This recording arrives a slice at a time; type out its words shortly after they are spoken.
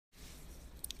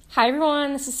Hi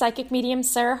everyone, this is Psychic Medium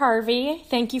Sarah Harvey.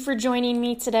 Thank you for joining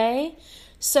me today.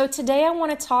 So today I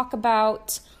want to talk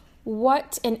about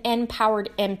what an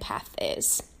empowered empath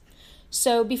is.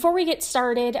 So before we get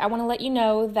started, I want to let you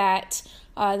know that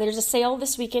there's a sale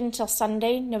this weekend until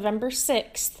Sunday, November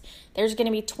 6th. There's going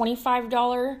to be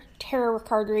 $25 tarot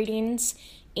card readings,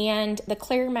 and the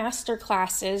Clear Master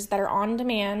classes that are on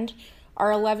demand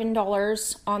are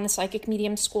 $11 on the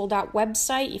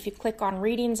psychicmediumschool.website. If you click on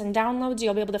readings and downloads,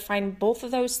 you'll be able to find both of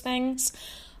those things.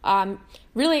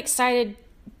 Really excited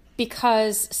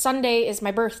because Sunday is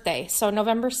my birthday. So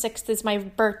November 6th is my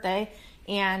birthday,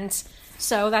 and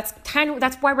so that's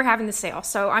why we're having the sale.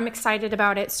 So I'm excited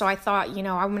about it. So I thought,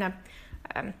 I'm going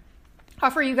to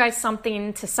offer you guys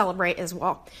something to celebrate as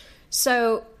well.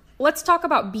 So let's talk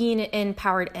about being an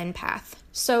empowered empath.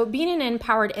 So being an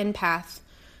empowered empath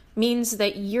means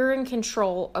that you're in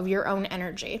control of your own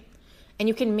energy and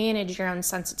you can manage your own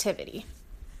sensitivity.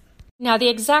 Now, the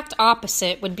exact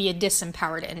opposite would be a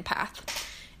disempowered empath.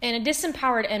 And a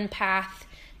disempowered empath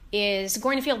is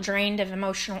going to feel drained of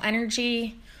emotional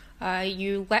energy.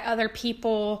 You let other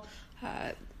people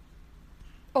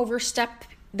overstep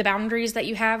the boundaries that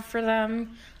you have for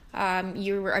them.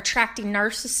 You're attracting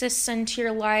narcissists into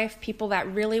your life, people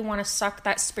that really want to suck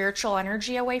that spiritual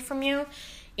energy away from you.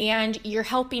 And you're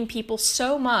helping people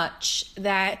so much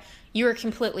that you're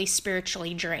completely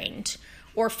spiritually drained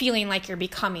or feeling like you're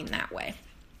becoming that way.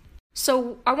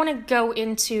 So I want to go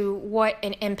into what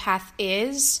an empath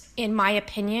is. In my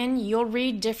opinion, you'll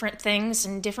read different things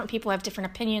and different people have different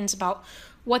opinions about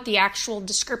what the actual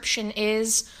description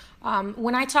is.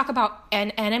 When I talk about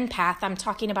an empath, I'm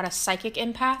talking about a psychic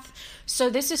empath. So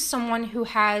this is someone who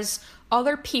has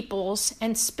other people's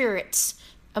and spirits'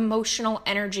 emotional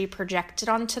energy projected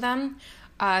onto them.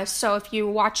 So if you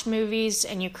watch movies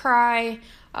and you cry,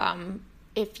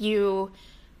 if you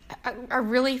are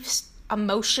really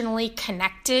emotionally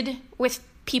connected with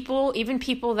people, even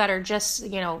people that are just,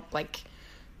 like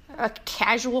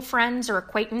casual friends or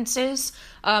acquaintances,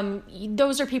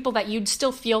 those are people that you'd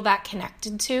still feel that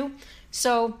connected to.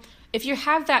 So if you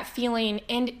have that feeling,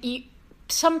 and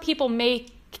some people may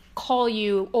call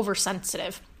you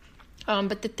oversensitive,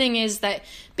 but the thing is that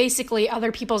basically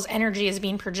other people's energy is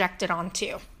being projected onto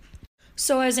you.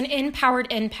 So as an empowered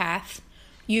empath,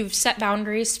 you've set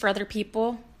boundaries for other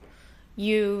people.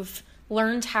 You've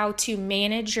learned how to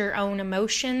manage your own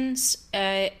emotions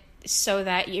so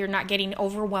that you're not getting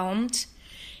overwhelmed.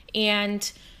 And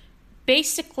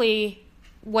basically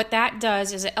what that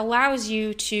does is it allows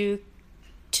you to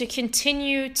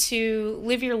continue to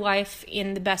live your life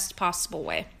in the best possible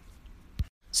way.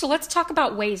 So let's talk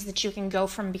about ways that you can go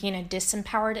from being a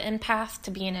disempowered empath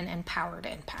to being an empowered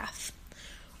empath.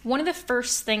 One of the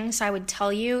first things I would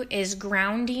tell you is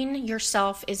grounding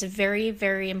yourself is very,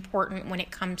 very important when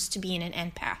it comes to being an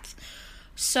empath.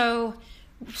 So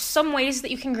some ways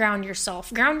that you can ground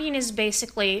yourself. Grounding is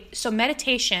basically, so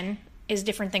meditation is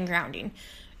different than grounding.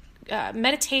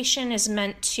 Meditation is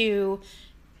meant to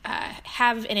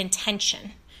have an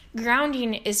intention.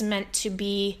 Grounding is meant to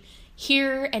be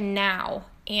here and now,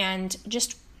 and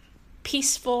just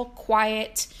peaceful,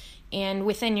 quiet, and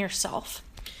within yourself.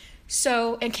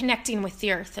 So, and connecting with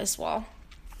the earth as well.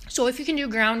 So if you can do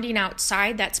grounding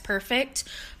outside, that's perfect.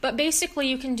 But basically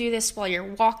you can do this while you're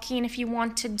walking if you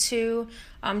wanted to,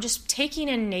 just taking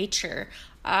in nature.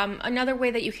 Another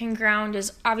way that you can ground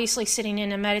is obviously sitting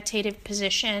in a meditative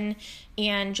position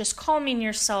and just calming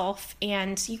yourself.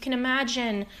 And you can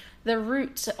imagine the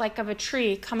roots like of a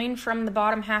tree coming from the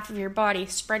bottom half of your body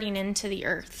spreading into the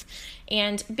earth.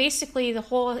 And basically the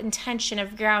whole intention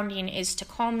of grounding is to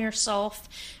calm yourself,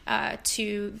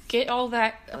 to get all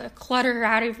that clutter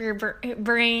out of your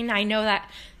brain. I know that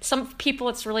some people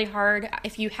it's really hard.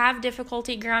 If you have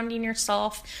difficulty grounding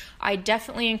yourself, I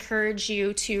definitely encourage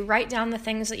you to write down the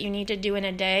things that you need to do in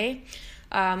a day,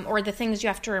 or the things you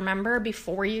have to remember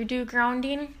before you do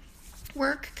grounding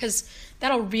work, because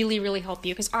that'll really, really help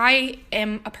you, because I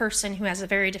am a person who has a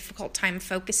very difficult time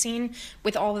focusing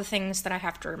with all the things that I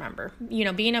have to remember.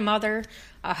 Being a mother,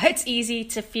 it's easy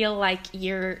to feel like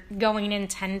you're going in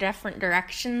 10 different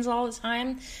directions all the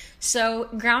time. So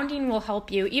grounding will help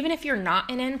you. Even if you're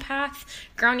not an empath,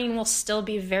 grounding will still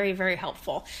be very, very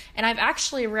helpful. And I've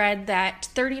actually read that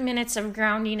 30 minutes of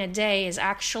grounding a day is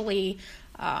actually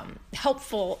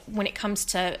helpful when it comes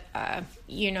to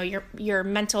your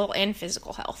mental and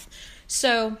physical health.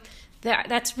 So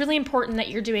that's really important that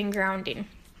you're doing grounding.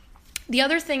 The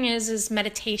other thing is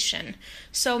meditation.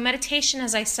 So meditation,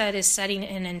 as I said, is setting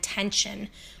an intention.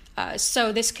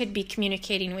 So this could be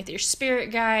communicating with your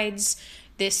spirit guides,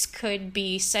 This could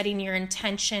be setting your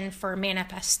intention for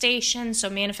manifestation, so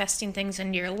manifesting things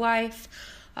into your life.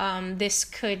 This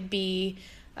could be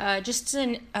just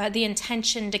the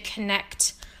intention to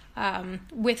connect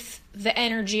with the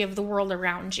energy of the world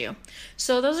around you.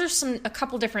 So those are a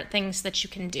couple different things that you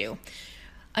can do.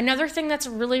 Another thing that's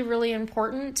really, really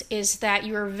important is that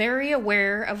you are very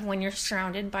aware of when you're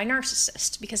surrounded by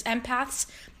narcissists, because empaths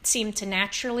seem to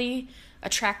naturally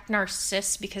attract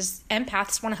narcissists because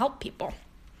empaths want to help people.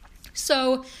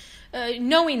 So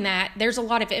knowing that, there's a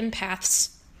lot of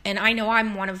empaths, and I know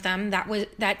I'm one of them,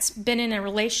 that's been in a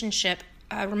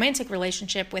romantic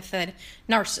relationship with a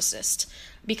narcissist,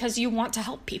 because you want to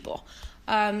help people.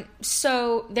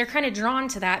 So they're kind of drawn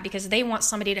to that because they want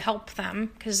somebody to help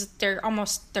them, because they're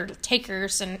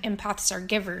takers and empaths are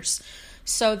givers.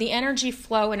 So the energy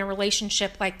flow in a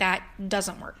relationship like that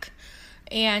doesn't work.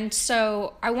 And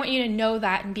so I want you to know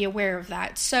that and be aware of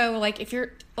that. So like if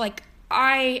you're like,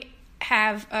 I'm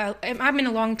in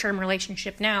a long-term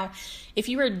relationship now. If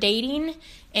you are dating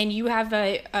and you have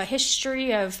a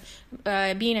history of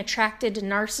being attracted to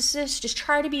narcissists, just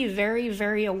try to be very,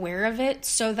 very aware of it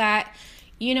so that,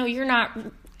 you're not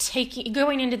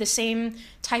going into the same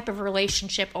type of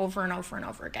relationship over and over and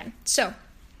over again. So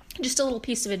just a little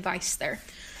piece of advice there.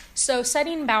 So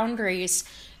setting boundaries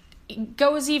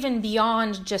goes even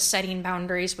beyond just setting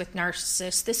boundaries with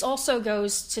narcissists. This also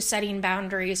goes to setting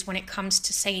boundaries when it comes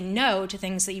to saying no to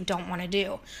things that you don't want to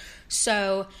do.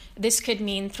 So this could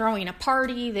mean throwing a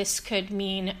party. This could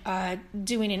mean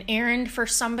doing an errand for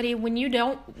somebody. When you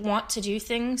don't want to do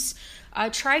things,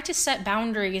 try to set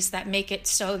boundaries that make it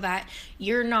so that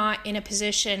you're not in a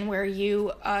position where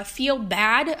you feel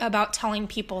bad about telling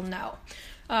people no.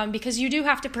 Because you do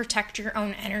have to protect your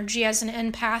own energy as an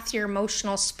empath, your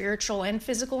emotional, spiritual, and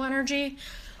physical energy.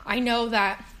 I know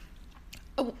that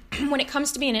when it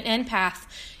comes to being an empath,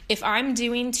 if I'm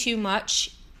doing too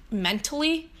much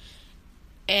mentally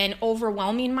and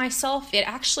overwhelming myself, it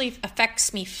actually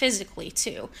affects me physically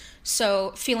too.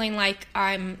 So feeling like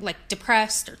I'm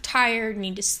depressed or tired,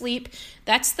 need to sleep,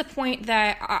 that's the point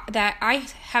that I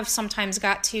have sometimes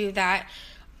got to, that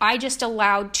I just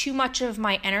allowed too much of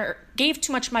my gave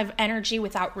too much of my energy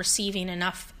without receiving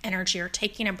enough energy or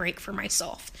taking a break for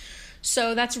myself.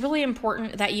 So that's really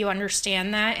important that you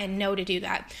understand that and know to do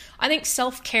that. I think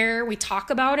self-care, we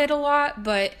talk about it a lot,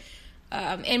 but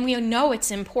and we know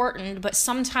it's important, but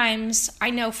sometimes I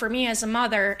know for me as a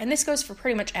mother, and this goes for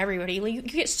pretty much everybody, you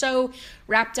get so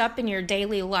wrapped up in your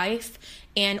daily life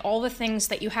and all the things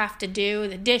that you have to do,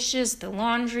 the dishes, the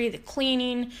laundry, the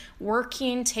cleaning,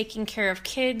 working, taking care of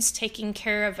kids, taking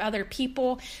care of other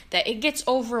people, that it gets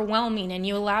overwhelming and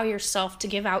you allow yourself to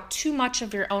give out too much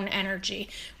of your own energy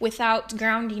without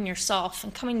grounding yourself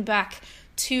and coming back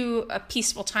to a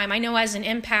peaceful time. I know as an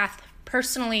empath,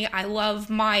 personally, I love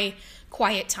my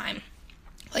quiet time.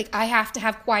 I have to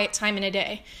have quiet time in a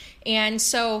day. And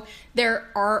so there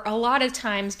are a lot of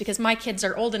times, because my kids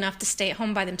are old enough to stay at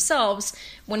home by themselves,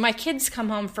 when my kids come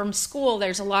home from school,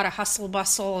 there's a lot of hustle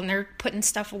bustle and they're putting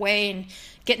stuff away and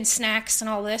getting snacks and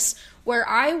all this, where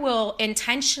I will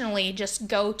intentionally just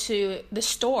go to the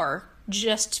store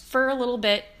just for a little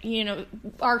bit.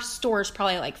 Our store is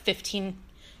probably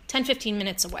 10-15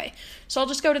 minutes away. So I'll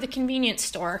just go to the convenience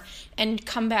store and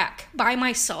come back by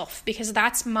myself, because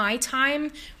that's my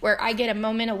time where I get a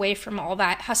moment away from all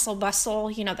that hustle bustle,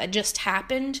 that just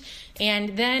happened.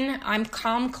 And then I'm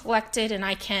calm, collected, and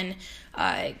I can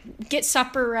get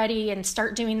supper ready and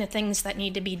start doing the things that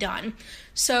need to be done.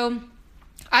 So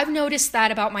I've noticed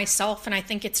that about myself, and I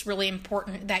think it's really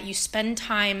important that you spend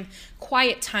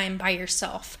quiet time by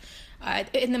yourself.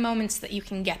 In the moments that you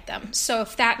can get them. So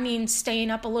if that means staying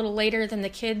up a little later than the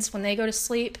kids when they go to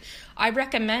sleep, I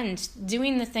recommend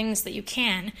doing the things that you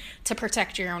can to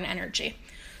protect your own energy.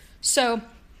 So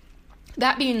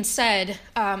that being said,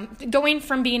 going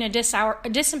from being a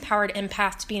disempowered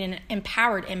empath to being an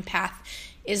empowered empath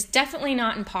is definitely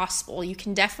not impossible. You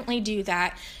can definitely do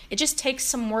that. It just takes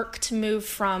some work to move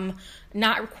from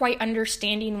not quite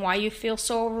understanding why you feel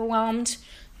so overwhelmed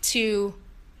to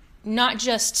not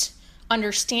just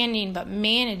understanding but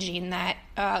managing that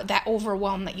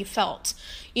overwhelm that you felt.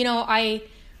 I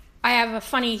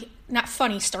have not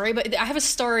funny story, but I have a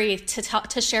story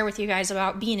to share with you guys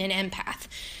about being an empath.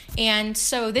 And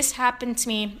so this happened to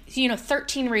me,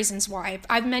 13 reasons why.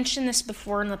 I've mentioned this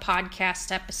before in the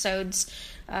podcast episodes,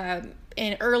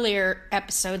 in earlier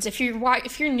episodes. If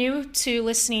you're new to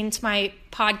listening to my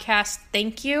podcast,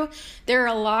 thank you. There are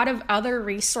a lot of other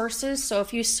resources. So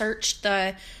if you search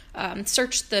the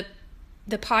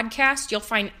podcast, you'll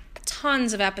find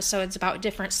tons of episodes about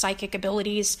different psychic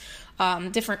abilities,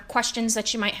 different questions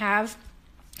that you might have.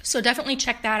 So definitely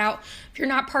check that out. If you're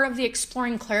not part of the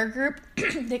Exploring Claire group,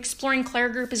 the Exploring Claire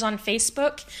group is on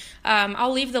Facebook.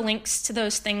 I'll leave the links to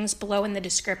those things below in the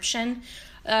description.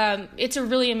 It's a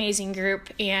really amazing group,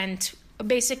 and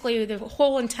basically the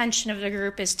whole intention of the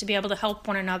group is to be able to help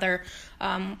one another,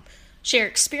 share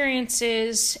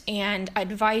experiences and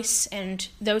advice and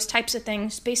those types of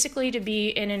things, basically to be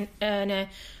in an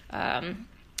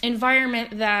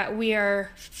environment that we are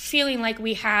feeling like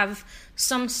we have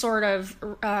some sort of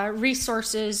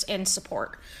resources and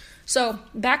support. So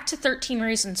back to 13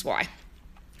 Reasons Why.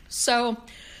 So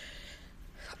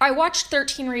I watched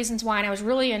 13 Reasons Why, and I was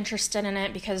really interested in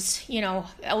it because, you know,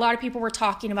 a lot of people were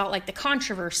talking about like the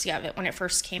controversy of it when it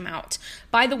first came out.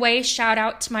 By the way, shout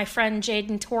out to my friend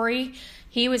Jaden Torrey.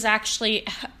 He was actually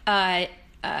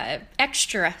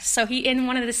extra. So he, in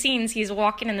one of the scenes, he's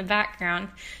walking in the background.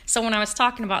 So when I was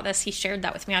talking about this, he shared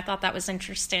that with me. I thought that was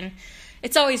interesting.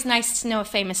 It's always nice to know a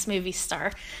famous movie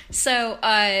star. So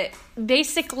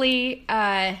basically,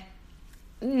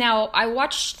 now I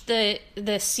watched the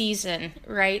season,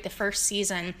 right, the first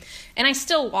season, and I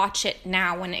still watch it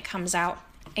now when it comes out.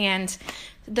 And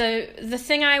the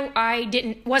thing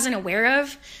I wasn't aware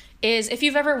of is, if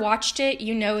you've ever watched it,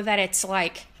 you know that it's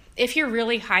like, if you're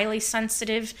really highly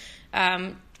sensitive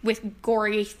with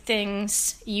gory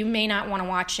things, you may not want to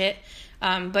watch it.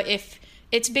 But if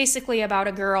it's basically about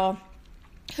a girl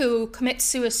who commits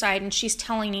suicide, and she's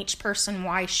telling each person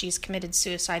why she's committed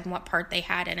suicide and what part they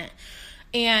had in it.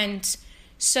 And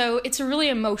so it's a really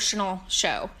emotional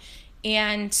show.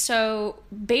 And so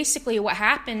basically what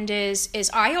happened is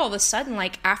I all of a sudden,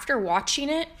 like after watching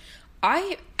it,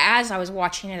 as I was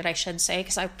watching it, I should say,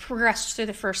 because I progressed through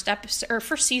the first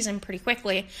season pretty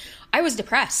quickly, I was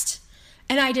depressed.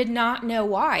 And I did not know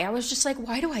why. I was just like,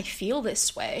 why do I feel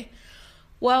this way?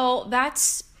 Well,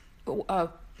 that's a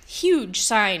huge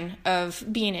sign of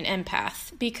being an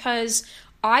empath, because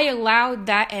I allowed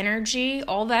that energy,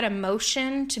 all that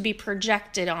emotion, to be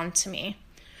projected onto me.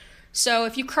 So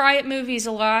if you cry at movies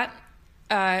a lot,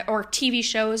 or TV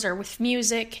shows, or with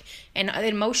music, and it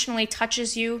emotionally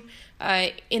touches you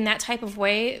in that type of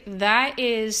way, that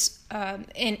is an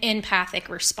empathic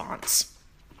response.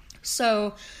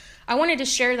 So I wanted to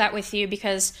share that with you,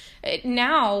 because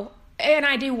now, and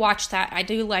I do watch that.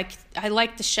 I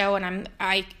like the show, and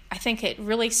I think it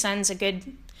really sends a good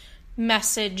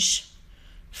message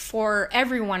for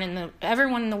everyone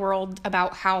in the world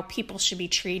about how people should be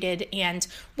treated and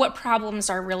what problems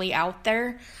are really out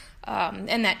there,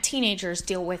 and that teenagers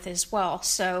deal with as well.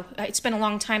 So it's been a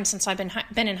long time since I've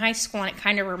been in high school, and it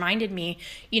kind of reminded me,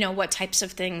 you know, what types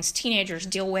of things teenagers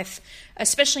deal with,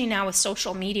 especially now with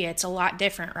social media. It's a lot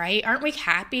different, right? Aren't we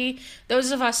happy,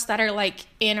 those of us that are like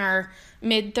in our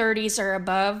mid-30s or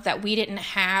above, that we didn't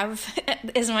have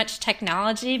as much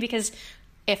technology? Because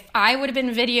if I would have been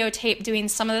videotaped doing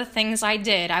some of the things I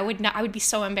did, I would be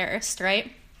so embarrassed,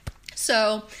 right?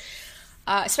 So,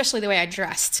 especially the way I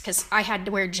dressed, because I had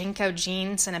to wear Jinko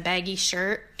jeans and a baggy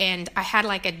shirt, and I had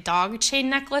like a dog chain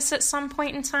necklace at some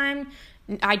point in time.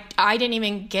 I didn't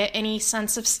even get any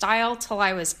sense of style till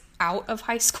I was out of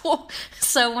high school.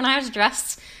 So when I was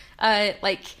dressed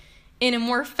like in a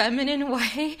more feminine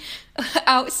way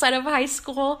outside of high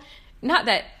school, not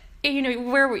that, you know,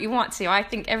 wear what you want to. I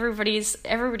think everybody's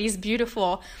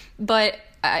beautiful, but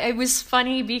it was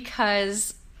funny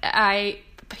because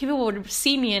people would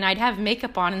see me and I'd have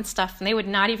makeup on and stuff, and they would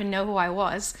not even know who I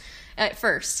was at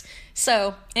first.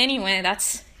 So anyway,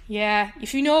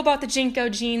 if you know about the Jinko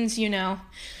jeans, you know.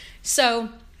 So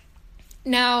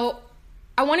now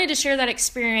I wanted to share that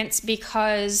experience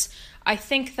because I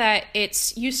think that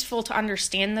it's useful to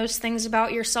understand those things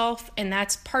about yourself, and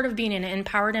that's part of being an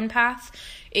empowered empath,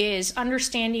 is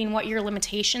understanding what your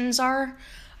limitations are.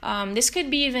 This could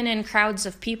be even in crowds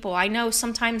of people. I know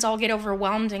sometimes I'll get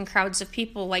overwhelmed in crowds of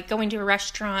people, like going to a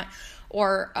restaurant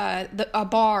or a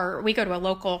bar. We go to a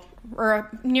local or a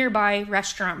nearby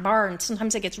restaurant bar, and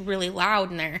sometimes it gets really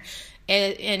loud in there.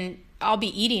 And I'll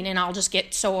be eating and I'll just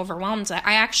get so overwhelmed that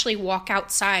I actually walk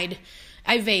outside.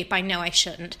 I vape. I know I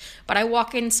shouldn't, but I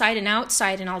walk inside and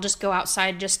outside, and I'll just go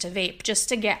outside just to vape, just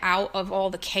to get out of all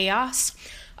the chaos.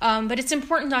 But it's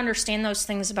important to understand those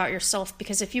things about yourself,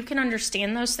 because if you can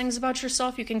understand those things about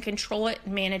yourself, you can control it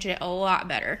and manage it a lot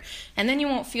better. And then you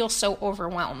won't feel so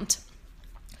overwhelmed.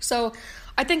 So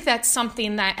I think that's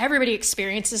something that everybody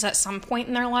experiences at some point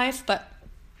in their life, but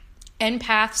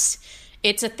empaths,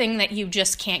 it's a thing that you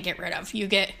just can't get rid of. You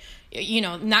get,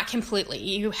 not completely.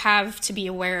 You have to be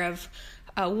aware of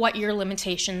what your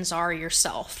limitations are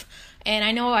yourself. And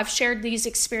I know I've shared these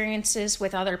experiences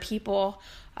with other people,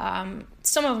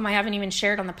 Some of them I haven't even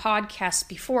shared on the podcast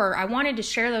before. I wanted to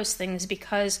share those things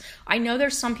because I know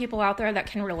there's some people out there that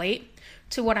can relate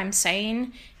to what I'm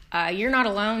saying. You're not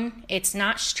alone. It's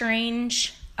not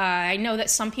strange. I know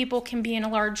that some people can be in a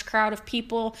large crowd of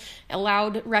people, a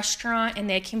loud restaurant, and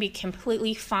they can be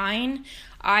completely fine.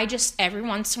 I just, every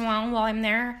once in a while I'm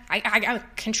there, I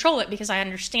control it because I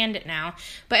understand it now,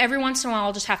 but every once in a while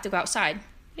I'll just have to go outside.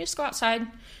 You just go outside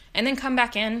and then come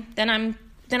back in. Then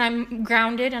I'm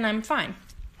grounded and I'm fine.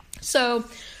 So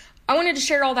I wanted to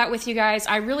share all that with you guys.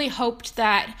 I really hoped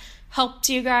that helped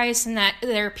you guys and that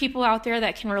there are people out there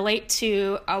that can relate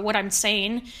to what I'm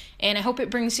saying. And I hope it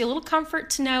brings you a little comfort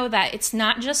to know that it's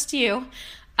not just you.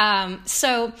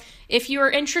 So if you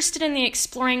are interested in the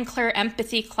Exploring Clair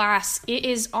Empathy class, it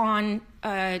is on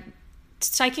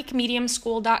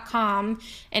psychicmediumschool.com.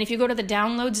 And if you go to the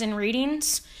downloads and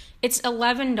readings, it's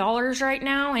 $11 right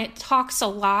now. And it talks a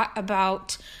lot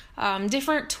about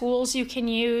different tools you can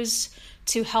use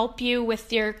to help you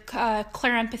with your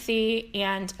Clair Empathy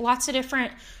and lots of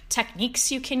different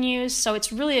techniques you can use. So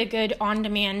it's really a good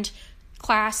on-demand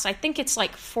class. I think it's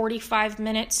like 45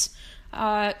 minutes,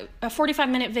 a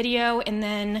 45-minute video, and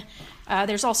then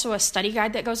there's also a study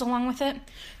guide that goes along with it.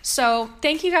 So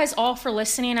thank you guys all for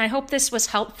listening. I hope this was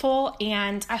helpful,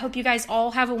 and I hope you guys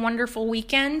all have a wonderful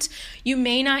weekend. You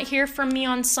may not hear from me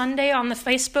on Sunday on the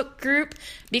Facebook group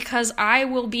because I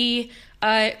will be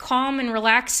calm and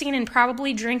relaxing and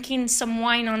probably drinking some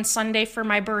wine on Sunday for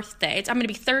my birthday. I'm going to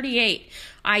be 38.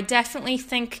 I definitely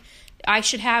think I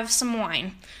should have some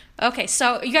wine. Okay,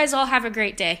 so you guys all have a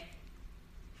great day.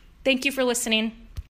 Thank you for listening.